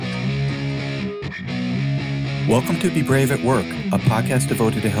Welcome to Be Brave at Work, a podcast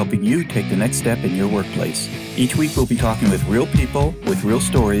devoted to helping you take the next step in your workplace. Each week we'll be talking with real people with real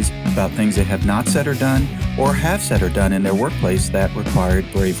stories about things they have not said or done, or have said or done in their workplace that required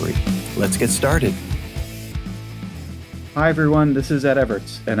bravery. Let's get started. Hi everyone, this is Ed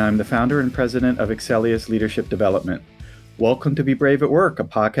Everts, and I'm the founder and president of Excellius Leadership Development. Welcome to Be Brave at Work, a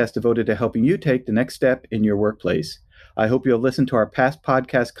podcast devoted to helping you take the next step in your workplace. I hope you'll listen to our past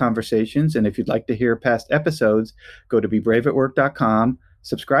podcast conversations, and if you'd like to hear past episodes, go to bebraveatwork.com,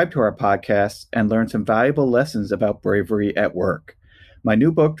 subscribe to our podcasts, and learn some valuable lessons about bravery at work. My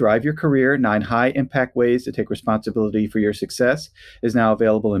new book, Drive Your Career, 9 High-Impact Ways to Take Responsibility for Your Success, is now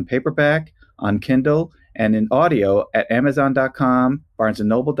available in paperback, on Kindle, and in audio at Amazon.com,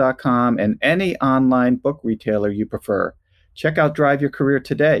 BarnesandNoble.com, and any online book retailer you prefer. Check out Drive Your Career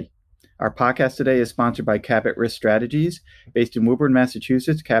today. Our podcast today is sponsored by Cabot Risk Strategies. Based in Woburn,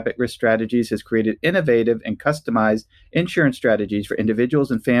 Massachusetts, Cabot Risk Strategies has created innovative and customized insurance strategies for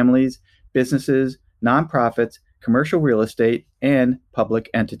individuals and families, businesses, nonprofits, commercial real estate, and public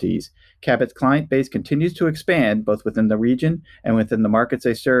entities. Cabot's client base continues to expand both within the region and within the markets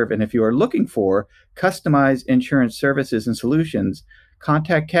they serve. And if you are looking for customized insurance services and solutions,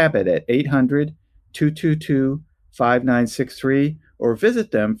 contact Cabot at 800-222-5963 or visit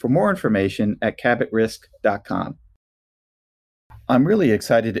them for more information at cabotrisk.com. I'm really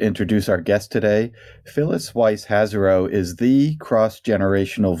excited to introduce our guest today. Phyllis Weiss-Hazerow is the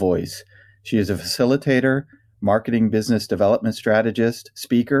cross-generational voice. She is a facilitator, marketing business development strategist,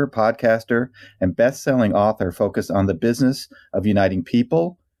 speaker, podcaster, and best-selling author focused on the business of uniting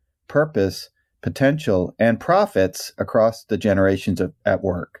people, purpose, potential, and profits across the generations at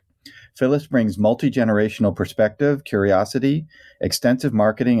work. Phyllis brings multi-generational perspective, curiosity, extensive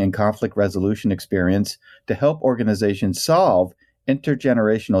marketing, and conflict resolution experience to help organizations solve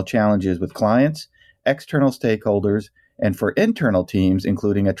intergenerational challenges with clients, external stakeholders, and for internal teams,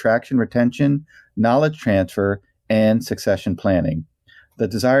 including attraction, retention, knowledge transfer, and succession planning. The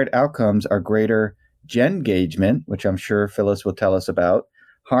desired outcomes are greater gen-gagement, which I'm sure Phyllis will tell us about,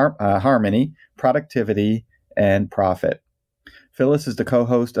 harmony, productivity, and profit. Phyllis is the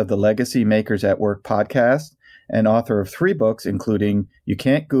co-host of the Legacy Makers at Work podcast and author of 3 books, including You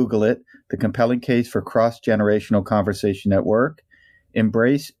Can't Google It, The Compelling Case for Cross-Generational Conversation at Work,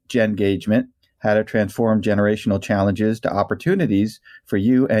 Embrace Gen-Gagement, How to Transform Generational Challenges to Opportunities for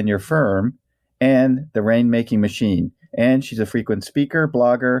You and Your Firm, and The Rainmaking Machine. And she's a frequent speaker,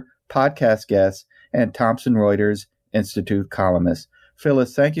 blogger, podcast guest, and Thomson Reuters Institute columnist.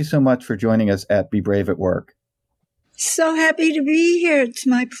 Phyllis, thank you so much for joining us at Be Brave at Work. So happy to be here. It's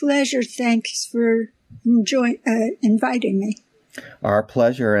my pleasure. Thanks for inviting me. Our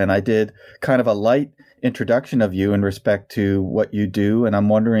pleasure. And I did kind of a light introduction of you in respect to what you do. And I'm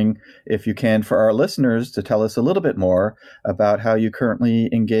wondering if you can, for our listeners, to tell us a little bit more about how you currently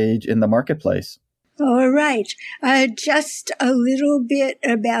engage in the marketplace. All right. Just a little bit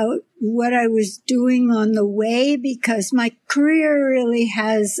about what I was doing on the way, because my career really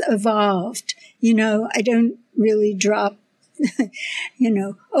has evolved. I don't really drop,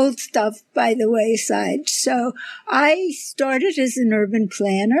 old stuff by the wayside. So I started as an urban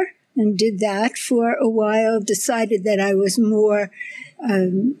planner and did that for a while, decided that I was more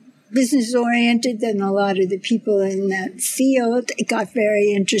business-oriented than a lot of the people in that field. I got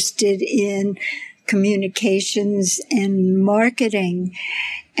very interested in communications and marketing.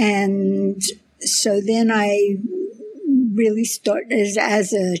 And so then I really started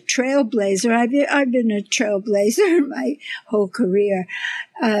as a trailblazer. I've been a trailblazer my whole career.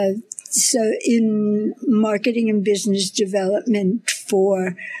 So in marketing and business development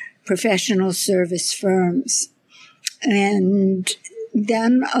for professional service firms. And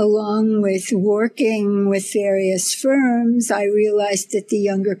then along with working with various firms, I realized that the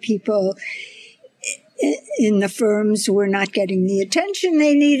younger people in the firms were not getting the attention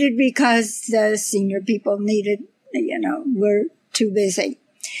they needed because the senior people were too busy.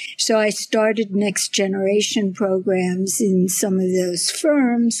 So I started next generation programs in some of those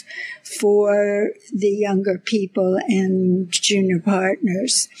firms for the younger people and junior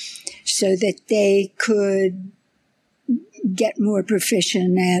partners so that they could get more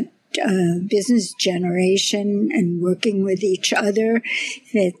proficient at business generation and working with each other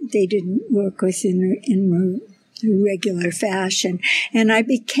that they didn't work with in regular fashion. And I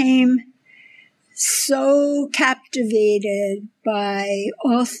became so captivated by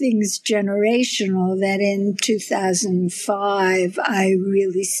all things generational that in 2005, I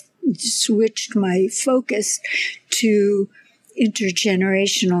really switched my focus to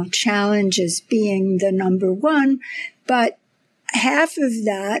intergenerational challenges being the number one, but half of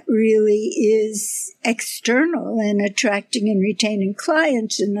that really is external and attracting and retaining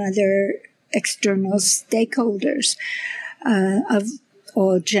clients and other external stakeholders of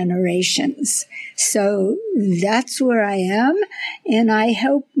all generations. So that's where I am, and I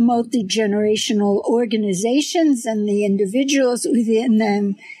help multi-generational organizations and the individuals within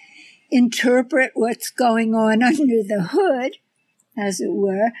them interpret what's going on under the hood, as it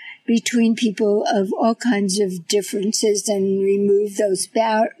were, between people of all kinds of differences and remove those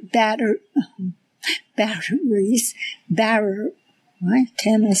barriers. Why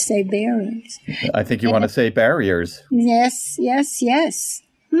can't I say barriers? I think you want to say barriers. Yes.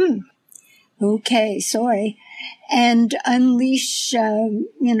 Okay, sorry. And unleash,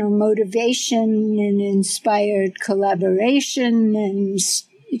 motivation and inspired collaboration and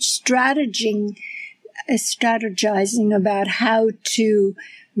strategizing about how to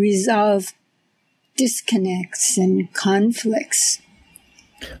resolve disconnects and conflicts.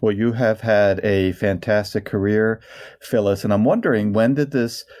 Well, you have had a fantastic career, Phyllis, and I'm wondering, when did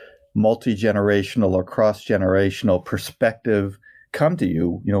this multi-generational or cross-generational perspective come to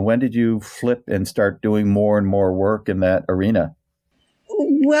you? When did you flip and start doing more and more work in that arena?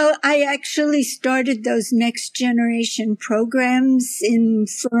 Well, I actually started those next generation programs in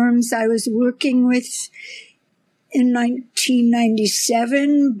firms I was working with in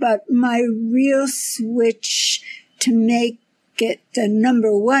 1997, but my real switch to make it the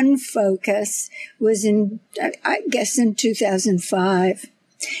number one focus was in 2005.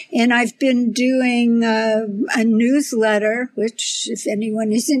 And I've been doing a newsletter, which if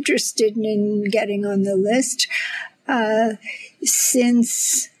anyone is interested in getting on the list,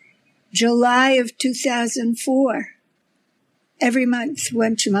 since July of 2004. Every month,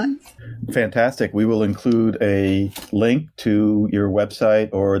 once a month. Fantastic. We will include a link to your website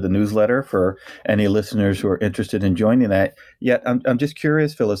or the newsletter for any listeners who are interested in joining that. Yet, I'm just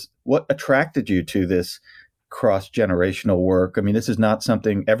curious, Phyllis, what attracted you to this cross-generational work? I mean, this is not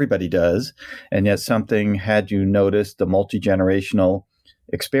something everybody does, and yet something, had you noticed the multi-generational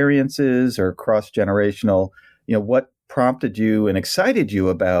experiences or cross-generational, what prompted you and excited you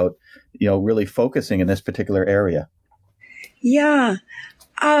about, really focusing in this particular area? Yeah,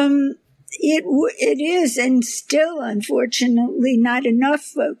 it is, and still, unfortunately, not enough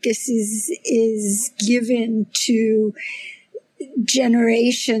focus is given to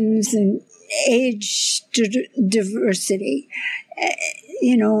generations and age diversity.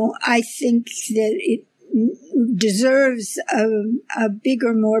 I think that it deserves a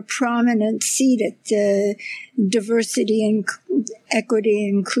bigger, more prominent seat at the diversity and equity,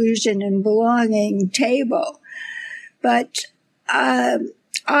 inclusion, and belonging table. But I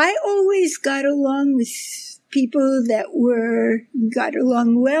always got along with people that got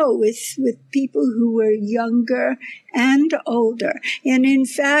along well with people who were younger and older. And in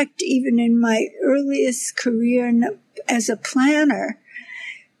fact, even in my earliest career as a planner,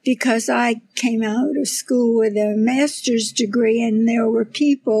 because I came out of school with a master's degree, and there were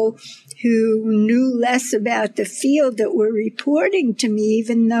people who knew less about the field that were reporting to me,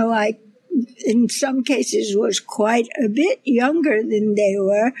 even though I, in some cases, was quite a bit younger than they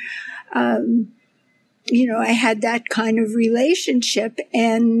were. I had that kind of relationship,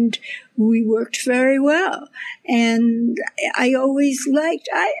 and we worked very well. And I always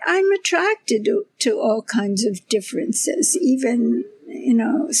I'm attracted to all kinds of differences, even,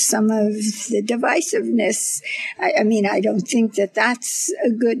 some of the divisiveness. I don't think that that's a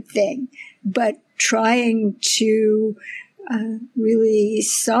good thing, but trying to really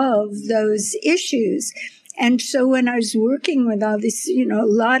solve those issues. And so when I was working with all this, a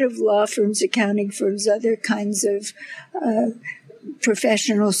lot of law firms, accounting firms, other kinds of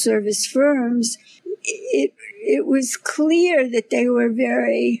professional service firms, it was clear that they were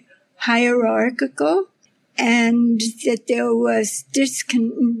very hierarchical, and that there were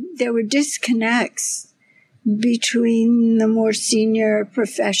disconnects between the more senior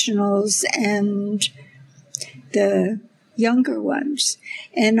professionals and the younger ones.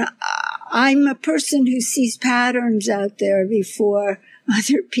 And I'm a person who sees patterns out there before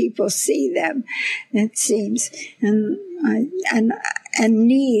other people see them, it seems, and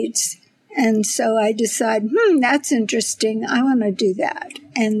needs. And so I decide, that's interesting. I want to do that.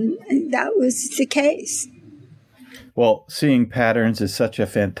 And that was the case. Well, seeing patterns is such a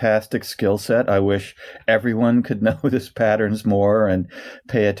fantastic skill set. I wish everyone could notice patterns more and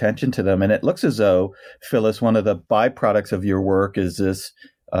pay attention to them. And it looks as though, Phyllis, one of the byproducts of your work is this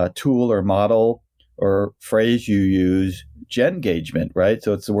tool or model or phrase you use, Gengagement, right?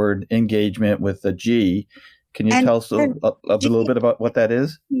 So it's the word engagement with a G. Can you tell us a little bit about what that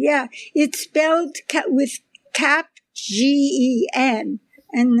is? Yeah, it's spelled with cap Gen,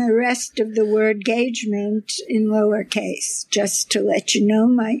 and the rest of the word engagement in lowercase, just to let you know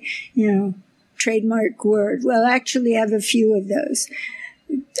my, trademark word. Well, actually, I have a few of those.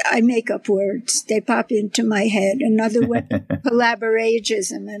 I make up words. They pop into my head. Another one,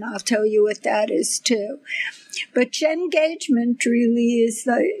 collaboragism, and I'll tell you what that is too. But Gengagement really is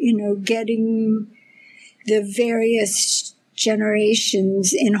getting the various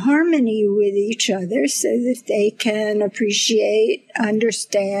generations in harmony with each other so that they can appreciate,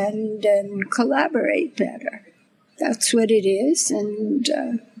 understand, and collaborate better. That's what it is. And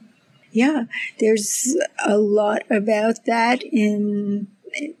there's a lot about that in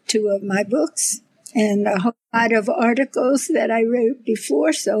 2 of my books and a whole lot of articles that I wrote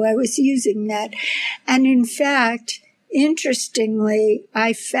before, so I was using that. And in fact, interestingly,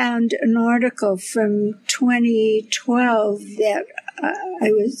 I found an article from 2012 that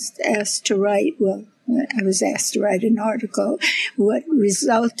I was asked to write. Well, I was asked to write an article. What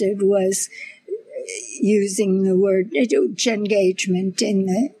resulted was using the word Gengagement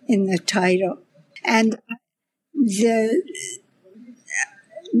in the title. And the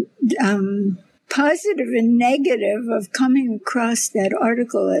positive and negative of coming across that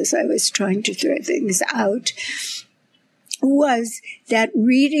article as I was trying to throw things out was that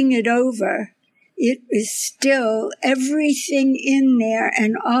reading it over, it is still everything in there,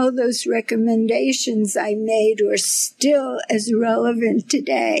 and all those recommendations I made were still as relevant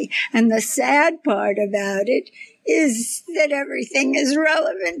today. And the sad part about it is that everything is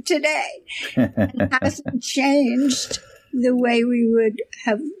relevant today and hasn't changed the way we would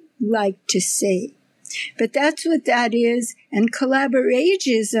have liked to see. But that's what that is. And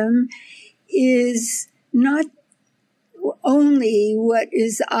collaboragism is not only what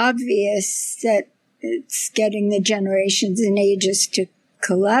is obvious, that it's getting the generations and ages to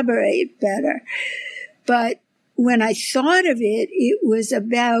collaborate better. But when I thought of it, it was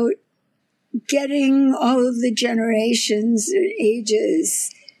about getting all of the generations and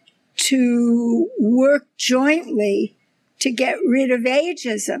ages to work jointly to get rid of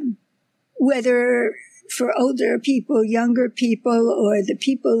ageism, whether for older people, younger people, or the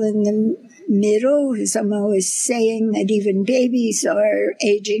people in the middle, because I'm always saying that even babies are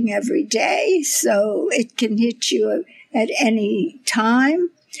aging every day, so it can hit you at any time.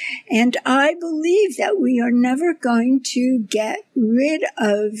 And I believe that we are never going to get rid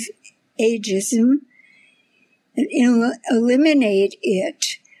of ageism and eliminate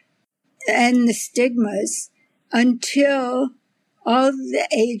it and the stigmas until all the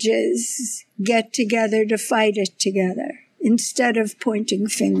ages get together to fight it together instead of pointing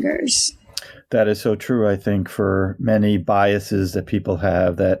fingers. That is so true, I think, for many biases that people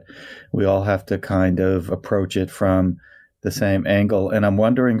have, that we all have to kind of approach it from the same angle. And I'm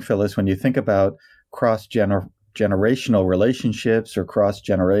wondering, Phyllis, when you think about cross-generational relationships or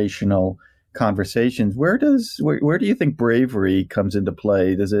cross-generational conversations, where do you think bravery comes into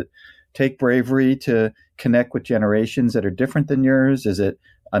play? Does it take bravery to connect with generations that are different than yours? Is it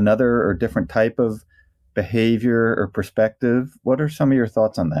another or different type of behavior or perspective? What are some of your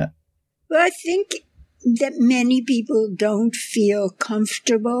thoughts on that? Well, I think that many people don't feel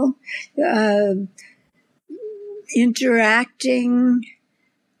comfortable interacting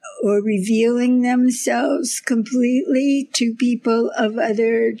or revealing themselves completely to people of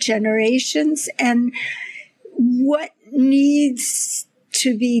other generations. And what needs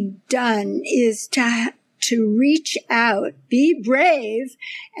to be done is to reach out, be brave,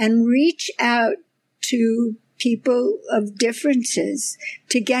 and reach out to people of differences,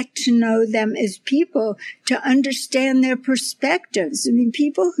 to get to know them as people, to understand their perspectives. I mean,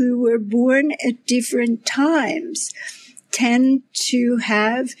 people who were born at different times tend to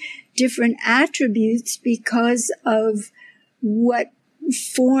have different attributes because of what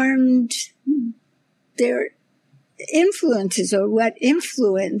formed their influences or what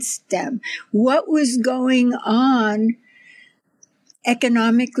influenced them, what was going on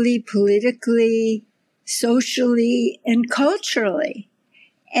economically, politically, socially, and culturally.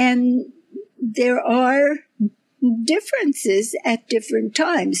 And there are differences at different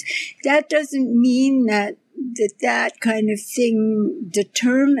times. That doesn't mean that kind of thing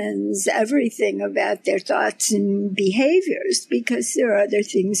determines everything about their thoughts and behaviors, because there are other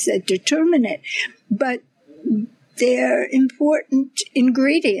things that determine it. But they're important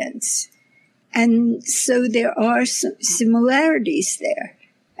ingredients. And so there are some similarities there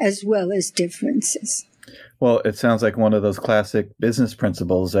as well as differences. Well, it sounds like one of those classic business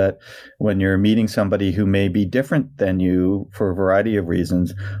principles that when you're meeting somebody who may be different than you for a variety of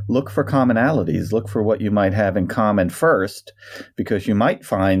reasons, look for commonalities, look for what you might have in common first, because you might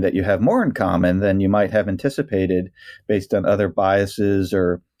find that you have more in common than you might have anticipated based on other biases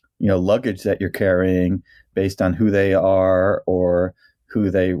or, luggage that you're carrying based on who they are or who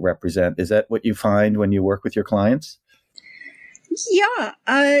they represent. Is that what you find when you work with your clients? Yeah,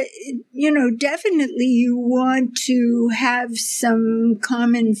 definitely you want to have some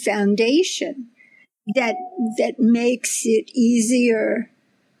common foundation that makes it easier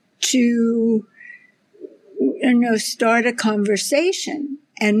to, start a conversation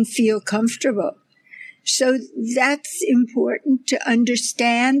and feel comfortable. So that's important to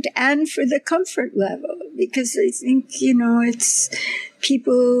understand and for the comfort level, because I think, it's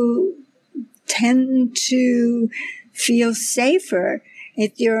people tend to feel safer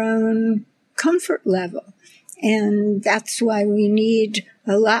at their own comfort level. And that's why we need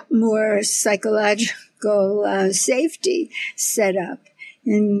a lot more psychological safety set up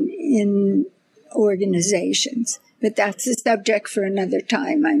in organizations. But that's a subject for another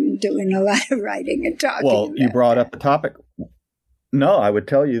time. I'm doing a lot of writing and talking. Well, you brought up the topic. No, I would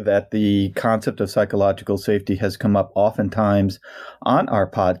tell you that the concept of psychological safety has come up oftentimes on our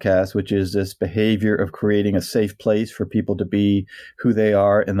podcast, which is this behavior of creating a safe place for people to be who they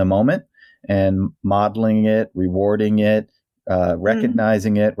are in the moment and modeling it, rewarding it,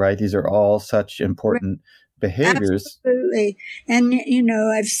 recognizing it, right? These are all such important behaviors. Absolutely. And,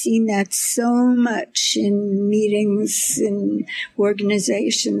 I've seen that so much in meetings and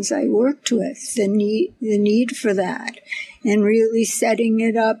organizations I worked with, the need for that, and really setting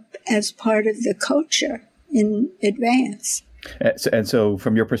it up as part of the culture in advance. And so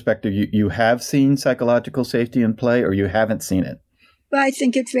from your perspective, you have seen psychological safety in play, or you haven't seen it? Well, I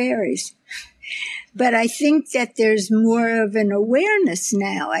think it varies. But I think that there's more of an awareness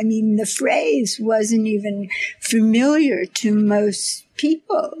now. I mean, the phrase wasn't even familiar to most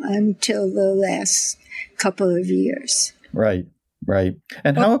people until the last couple of years. Right.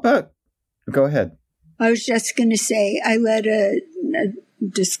 And how about, go ahead. I was just going to say, I led a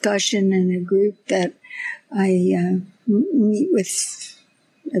discussion in a group that I meet with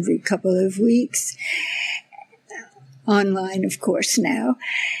every couple of weeks, online, of course, now.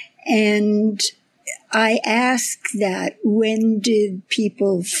 And I ask that, when did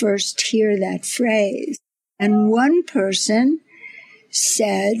people first hear that phrase? And one person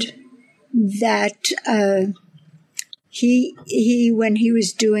said that he when he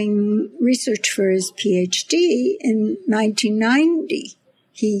was doing research for his PhD in 1990,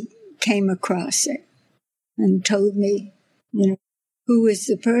 he came across it and told me, who was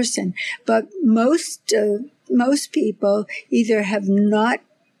the person. But most people either have not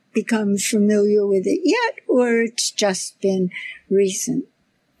become familiar with it yet, or it's just been recent.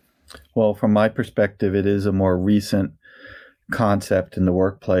 Well, from my perspective, it is a more recent concept in the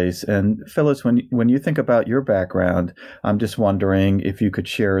workplace. And Phyllis, when you think about your background, I'm just wondering if you could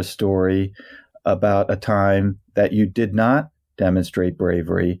share a story about a time that you did not demonstrate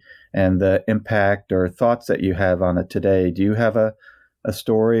bravery and the impact or thoughts that you have on it today. Do you have a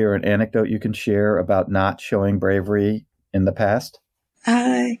story or an anecdote you can share about not showing bravery in the past?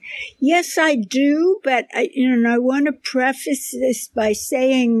 Yes, I do, but I want to preface this by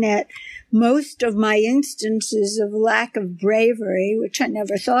saying that most of my instances of lack of bravery, which I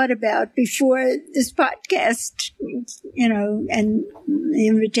never thought about before this podcast, and the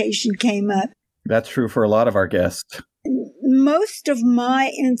invitation came up. That's true for a lot of our guests. Most of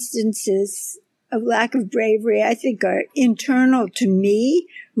my instances of lack of bravery, I think, are internal to me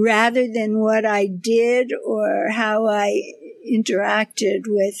rather than what I did or how I interacted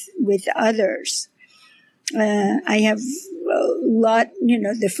with others. I have a lot,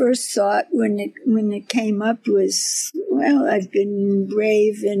 the first thought when it came up was, well, I've been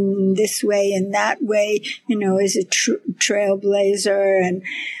brave in this way and that way, as a trailblazer,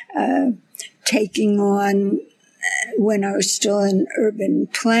 and taking on, when I was still an urban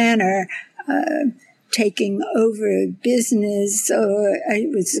planner, taking over a business. It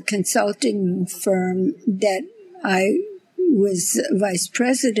was a consulting firm that I was vice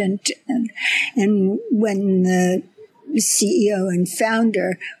president, and when the CEO and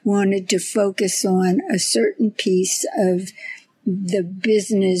founder wanted to focus on a certain piece of the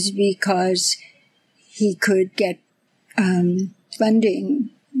business because he could get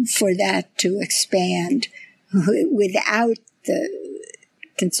funding for that to expand without the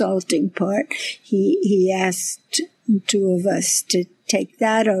consulting part, he asked two of us to take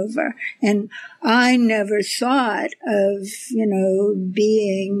that over. And I never thought of,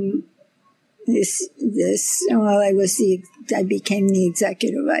 being I became the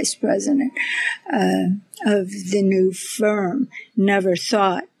executive vice president of the new firm. Never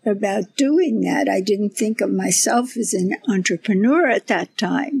thought about doing that. I didn't think of myself as an entrepreneur at that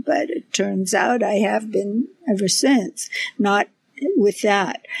time, but it turns out I have been ever since, not with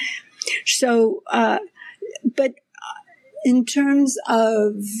that. So, but in terms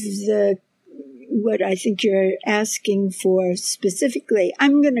of what I think you're asking for specifically,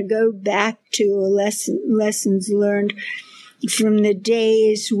 I'm going to go back to lessons learned from the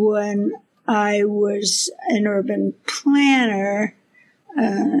days when I was an urban planner.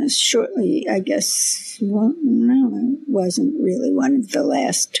 Shortly, I guess, it wasn't really one of the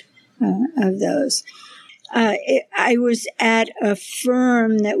last of those. I was at a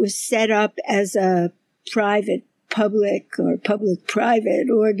firm that was set up as a public or public-private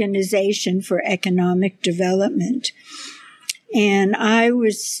organization for economic development. And I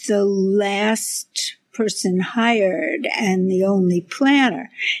was the last person hired and the only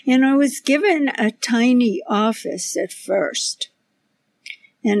planner. And I was given a tiny office at first.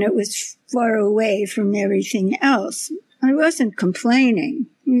 And it was far away from everything else. I wasn't complaining.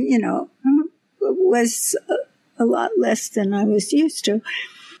 It was a lot less than I was used to.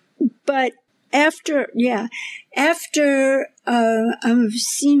 But after a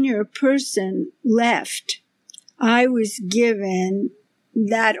senior person left, I was given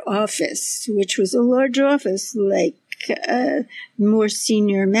that office, which was a large office, like more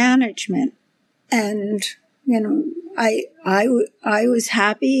senior management. And, I was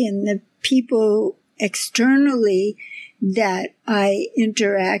happy, and the people externally that I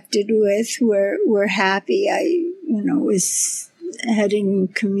interacted with were happy. I, was heading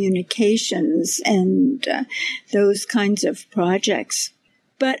communications and those kinds of projects.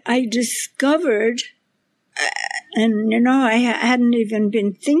 But I discovered, and I hadn't even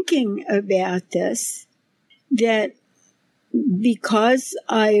been thinking about this, that because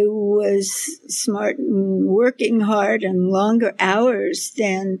I was smart and working hard and longer hours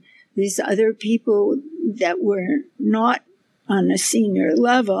than these other people that were not on a senior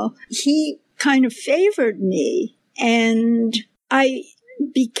level, he kind of favored me. And I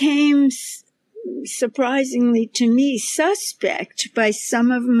became, surprisingly to me, suspect by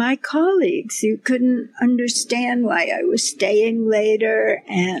some of my colleagues who couldn't understand why I was staying later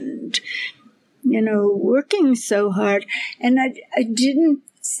and, working so hard. And I didn't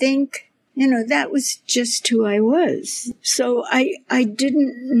think, that was just who I was. So I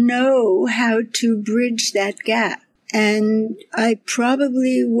didn't know how to bridge that gap. And I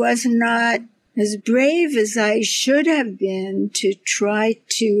probably was not as brave as I should have been to try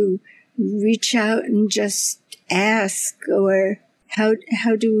to reach out and just ask, or how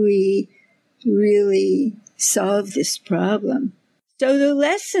do we really solve this problem? So the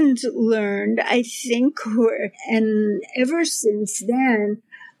lessons learned, I think, were, and ever since then,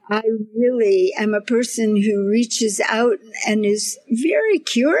 I really am a person who reaches out and is very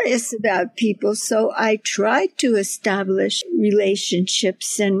curious about people. So I try to establish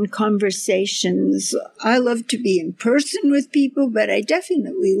relationships and conversations. I love to be in person with people, but I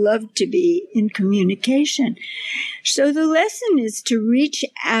definitely love to be in communication. So the lesson is to reach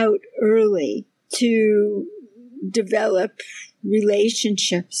out early to develop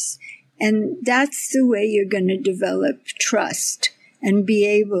relationships. And that's the way you're going to develop trust and be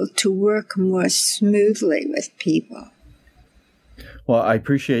able to work more smoothly with people. Well, I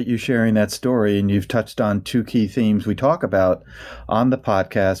appreciate you sharing that story, and you've touched on two key themes we talk about on the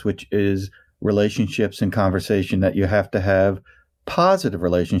podcast, which is relationships and conversation, that you have to have positive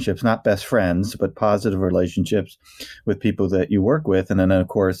relationships, not best friends, but positive relationships with people that you work with. And then, of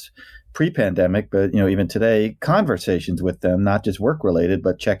course, pre-pandemic, but even today, conversations with them, not just work related,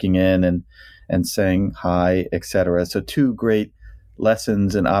 but checking in and saying hi, etc. So two great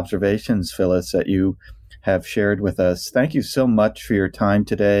lessons and observations, Phyllis, that you have shared with us. Thank you so much for your time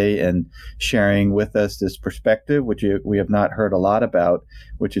today and sharing with us this perspective, which we have not heard a lot about,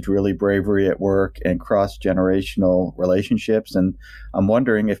 which is really bravery at work and cross-generational relationships. And I'm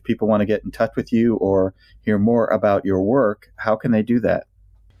wondering if people want to get in touch with you or hear more about your work, how can they do that?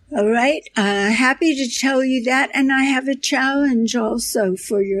 All right. Happy to tell you that. And I have a challenge also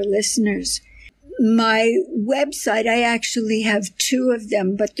for your listeners. My website, I actually have two of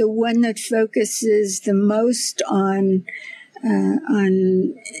them, but the one that focuses the most on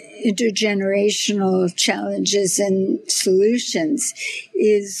intergenerational challenges and solutions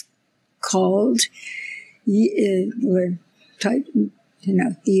is called, the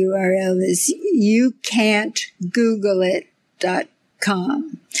URL is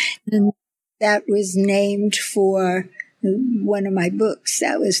youcan'tgoogleit.com. And that was named for one of my books.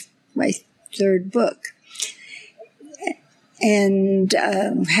 That was my third book. And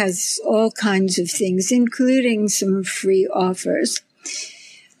has all kinds of things, including some free offers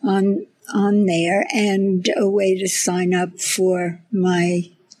on there, and a way to sign up for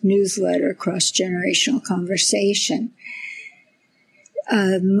my newsletter, Cross-Generational Conversation.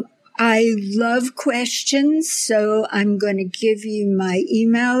 I love questions, so I'm going to give you my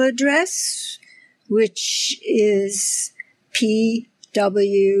email address, which is PWHASEROT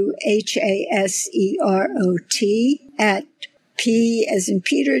at P as in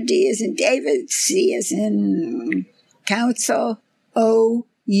Peter, D as in David, C as in Council, O,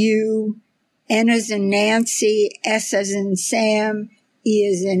 U, N as in Nancy, S as in Sam, E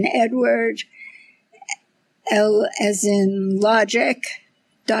as in Edward, L as in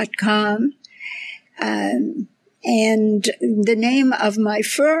Logic.com. And the name of my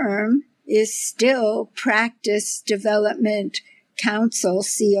firm is still Practice Development Counsel,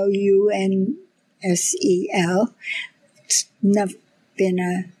 COUNSEL. It's never been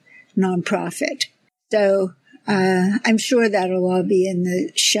a nonprofit. So I'm sure that'll all be in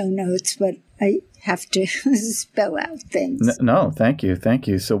the show notes, but I have to spell out things. No, thank you. Thank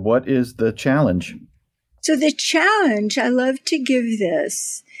you. So what is the challenge? So the challenge, I love to give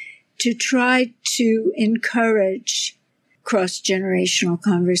this to try to encourage cross-generational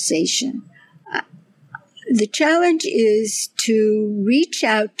conversation. The challenge is to reach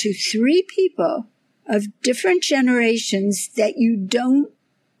out to 3 people of different generations that you don't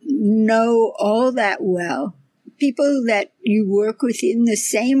know all that well, people that you work with in the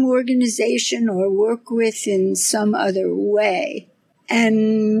same organization or work with in some other way,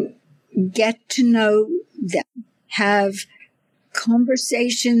 and get to know them, have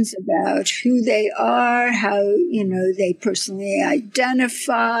conversations about who they are, how, they personally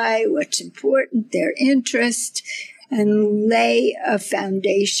identify, what's important, their interest, and lay a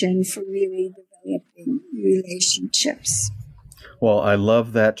foundation for really developing relationships. Well, I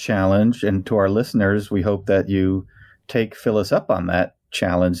love that challenge. And to our listeners, we hope that you take Phyllis up on that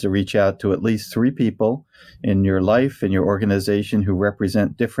challenge to reach out to at least 3 people in your life, in your organization, who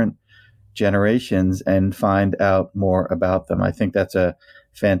represent different generations and find out more about them. I think that's a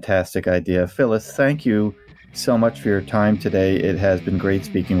fantastic idea. Phyllis, thank you so much for your time today. It has been great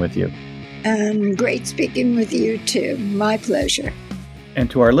speaking with you. Great speaking with you too. My pleasure.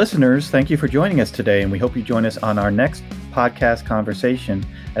 And to our listeners, thank you for joining us today, and we hope you join us on our next podcast conversation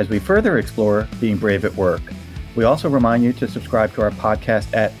as we further explore being brave at work. We also remind you to subscribe to our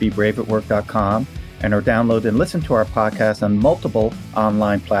podcast at bebraveatwork.com and or download and listen to our podcast on multiple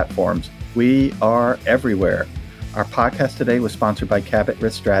online platforms. We are everywhere. Our podcast today was sponsored by Cabot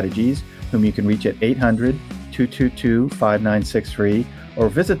Risk Strategies, whom you can reach at 800-222-5963 or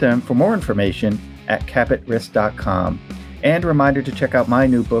visit them for more information at cabotrisk.com. And a reminder to check out my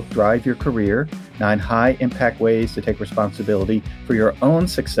new book, Drive Your Career, 9 High-Impact Ways to Take Responsibility for Your Own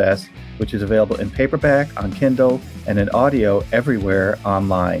Success, which is available in paperback, on Kindle, and in audio everywhere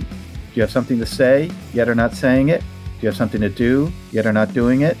online. Do you have something to say, yet are not saying it? Do you have something to do, yet are not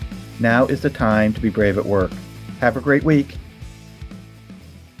doing it? Now is the time to be brave at work. Have a great week.